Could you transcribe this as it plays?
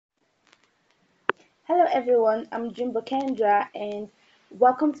Hello everyone, I'm Jimbo Kendra and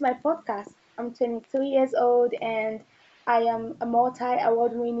welcome to my podcast. I'm 22 years old and I am a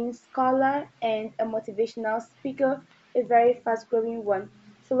multi-award winning scholar and a motivational speaker, a very fast-growing one.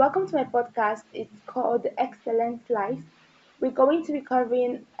 So welcome to my podcast. It's called The Excellent Life. We're going to be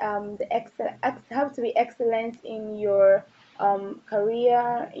covering how to be excellent in your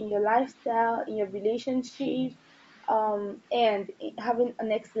career, in your lifestyle, in your relationships, and having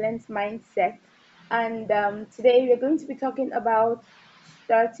an excellent mindset. And today we're going to be talking about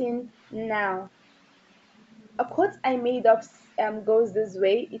starting now. A quote I made up goes this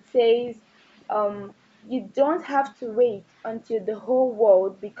way. It says, "You don't have to wait until the whole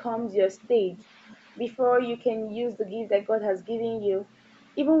world becomes your stage before you can use the gift that God has given you.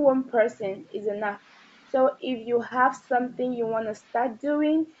 Even one person is enough." So if you have something you want to start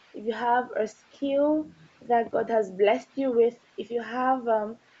doing, if you have a skill that God has blessed you with, if you have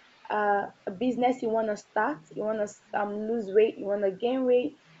a business you want to start, you want to lose weight, you want to gain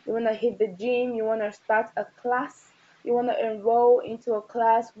weight, you want to hit the gym, you want to start a class, you want to enroll into a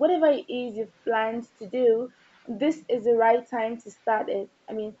class, whatever it is you've planned to do, this is the right time to start it.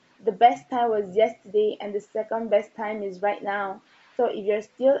 I mean, the best time was yesterday, and the second best time is right now. So if you're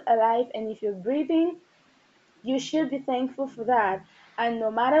still alive and if you're breathing, you should be thankful for that. And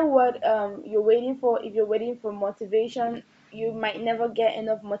no matter what you're waiting for, if you're waiting for motivation, you might never get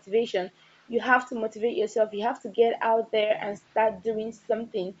enough motivation. You have to motivate yourself. You have to get out there and start doing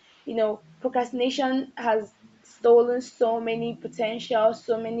something. Procrastination has stolen so many potential,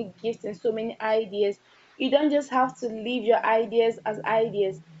 so many gifts, and so many ideas. You don't just have to leave your ideas as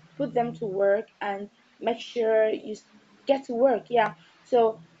ideas, put them to work and make sure get to work. Yeah.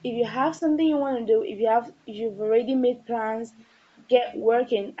 So if you have something you want to do, if you've already made plans, get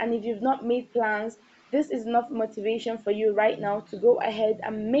working. And if you've not made plans, this is enough motivation for you right now to go ahead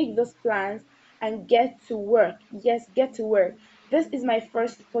and make those plans and get to work. Yes, get to work. This is my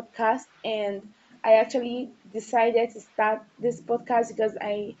first podcast, and I actually decided to start this podcast because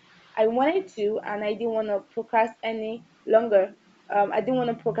I wanted to, and I didn't want to procrastinate any longer. I didn't want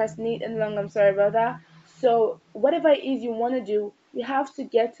to procrastinate any longer. I'm sorry about that. So whatever it is you want to do, you have to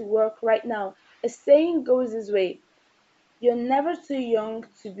get to work right now. A saying goes this way: you're never too young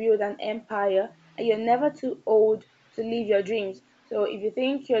to build an empire, and you're never too old to live your dreams. So if you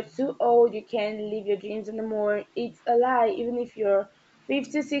think you're too old, you can't live your dreams anymore, it's a lie. Even if you're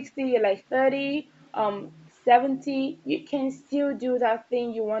 50, 60, you're like 30, 70, you can still do that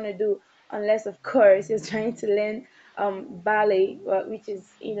thing you want to do, unless, of course, you're trying to learn ballet, which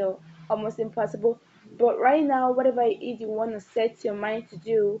is, almost impossible. But right now, whatever it is you want to set your mind to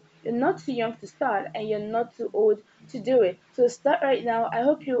do, you're not too young to start and you're not too old to do it. So start right now. I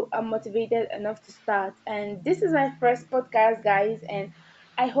hope you are motivated enough to start. And this is my first podcast, guys, and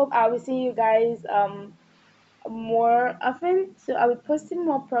I hope I will see you guys more often. So I'll be posting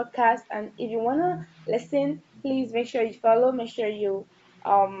more podcasts, and if you wanna listen, please make sure you follow, make sure you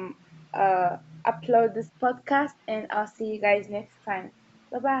um uh upload this podcast, and I'll see you guys next time.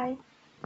 Bye bye.